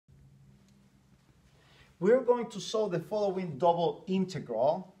we're going to solve the following double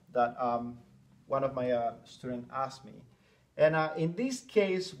integral that one of my students asked me. And in this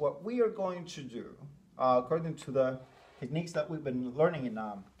case, what we are going to do, according to the techniques that we've been learning in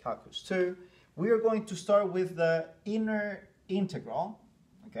Calculus 2, we are going to start with the inner integral,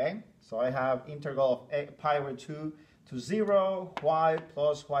 okay? So I have integral of pi over 2 to 0, y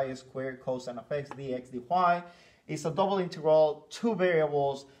plus y squared cosine of x dx dy. It's a double integral, two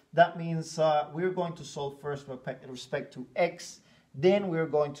variables. That means we're going to solve first with respect to x, then we're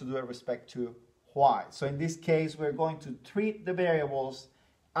going to do it with respect to y. So in this case, we're going to treat the variables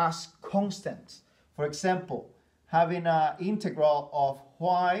as constants. For example, having an integral of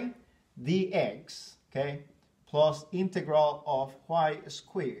y dx, okay, plus integral of y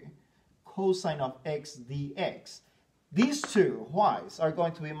squared cosine of x dx. These two y's are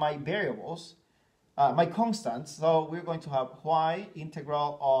going to be my variables, my constants. So we're going to have y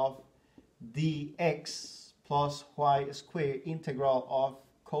integral of dx plus y squared integral of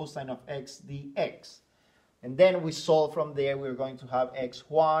cosine of x dx. And then we solve from there. We're going to have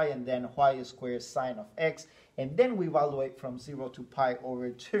xy and then y squared sine of x. And then we evaluate from 0 to pi over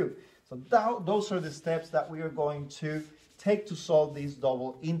 2. So those are the steps that we are going to take to solve this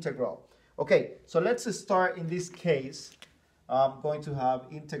double integral. Okay, so let's start in this case. I'm going to have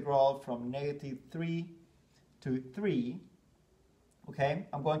integral from negative 3 to 3. Okay,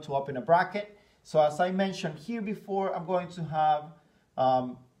 I'm going to open a bracket. So as I mentioned here before, I'm going to have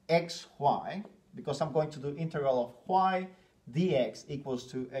xy, because I'm going to do integral of y dx equals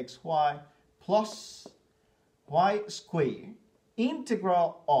to xy plus y squared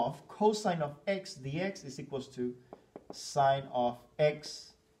integral of cosine of x dx is equals to sine of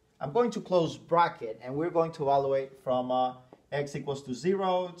x. I'm going to close bracket and we're going to evaluate from x equals to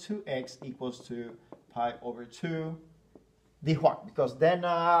 0 to x equals to pi over 2 dy, because then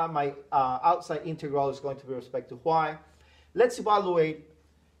my outside integral is going to be with respect to y. Let's evaluate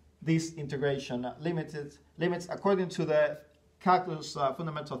this integration limits according to the calculus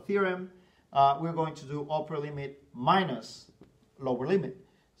fundamental theorem. We're going to do upper limit minus lower limit.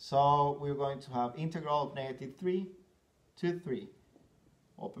 So we're going to have integral of negative 3 to 3,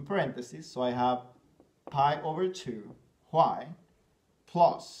 open parentheses. So I have pi over 2 y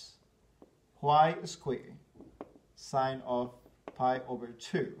plus y squared sine of pi over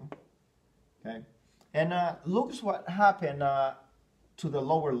 2. Okay, and look what happened to the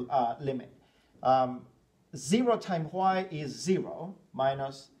lower limit. 0 times y is 0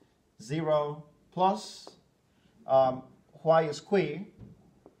 minus 0 plus y squared.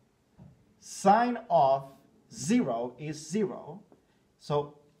 Sine of 0 is 0.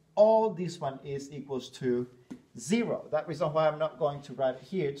 So all this one is equals to 0. That reason why I'm not going to write it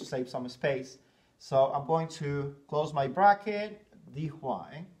here to save some space. So I'm going to close my bracket, dy.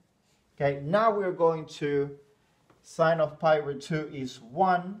 Okay, now we're going to sine of pi over 2 is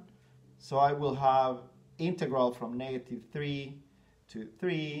 1. So I will have integral from negative 3 to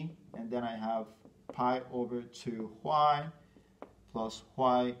 3. And then I have pi over 2y plus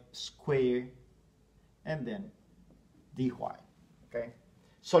y squared and then dy. Okay,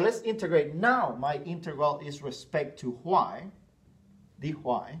 so let's integrate. Now my integral is respect to y dy.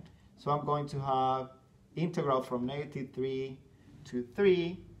 So I'm going to have integral from negative 3 to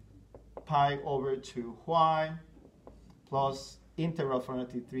 3 pi over 2y plus integral from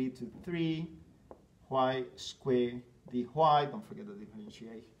negative 3 to 3 y squared dy. Don't forget the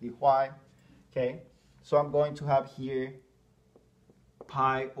differentiation dy. Okay, so I'm going to have here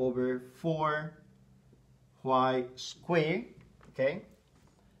pi over 4 y squared, okay,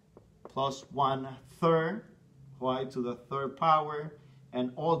 plus 1/3 y to the third power,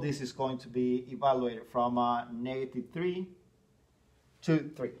 and all this is going to be evaluated from negative 3 to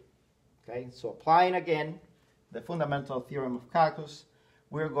 3. Okay, so applying again the fundamental theorem of calculus,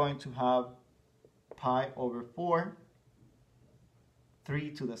 we're going to have pi over 4,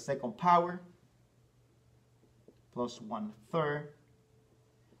 3 to the second power, plus 1/3,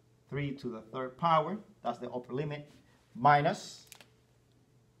 3 to the third power, that's the upper limit, minus,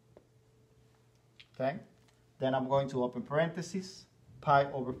 okay, then I'm going to open parentheses,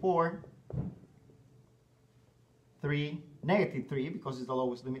 pi over 4, 3, negative 3, because it's the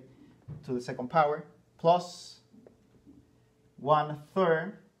lowest limit to the second power, plus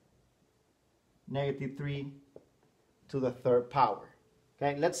 1/3, negative 3 to the third power.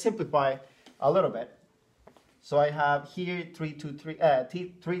 Okay, let's simplify a little bit. So I have here 3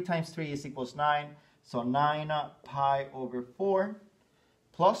 times 3 is equals 9. So 9 pi over 4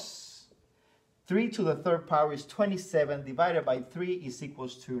 plus 3 to the third power is 27 divided by 3 is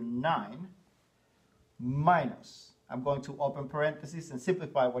equals to 9 minus, I'm going to open parentheses and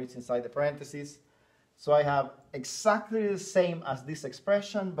simplify what is inside the parentheses. So I have exactly the same as this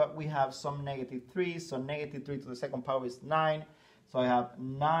expression, but we have some negative 3. So negative 3 to the second power is 9. So I have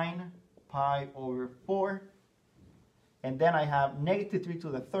 9 pi over 4. And then I have negative 3 to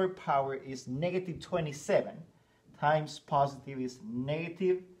the third power is negative 27 times positive is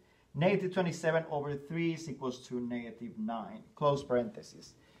negative. Negative 27 over 3 is equals to negative 9. Close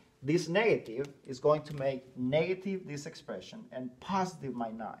parentheses. This negative is going to make negative this expression and positive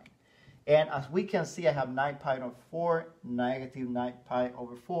my 9. And as we can see, I have 9 pi over 4, negative 9 pi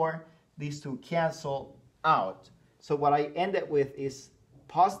over 4. These two cancel out. So what I ended with is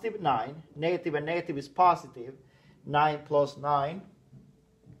positive 9. Negative and negative is positive. 9 plus 9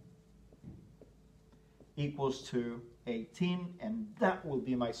 equals to 18. And that will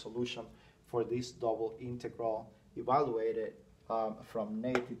be my solution for this double integral evaluated from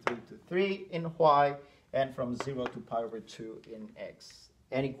negative 3 to 3 in y and from 0 to pi over 2 in x.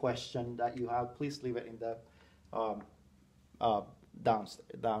 Any question that you have, please leave it in the down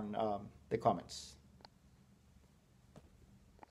the comments.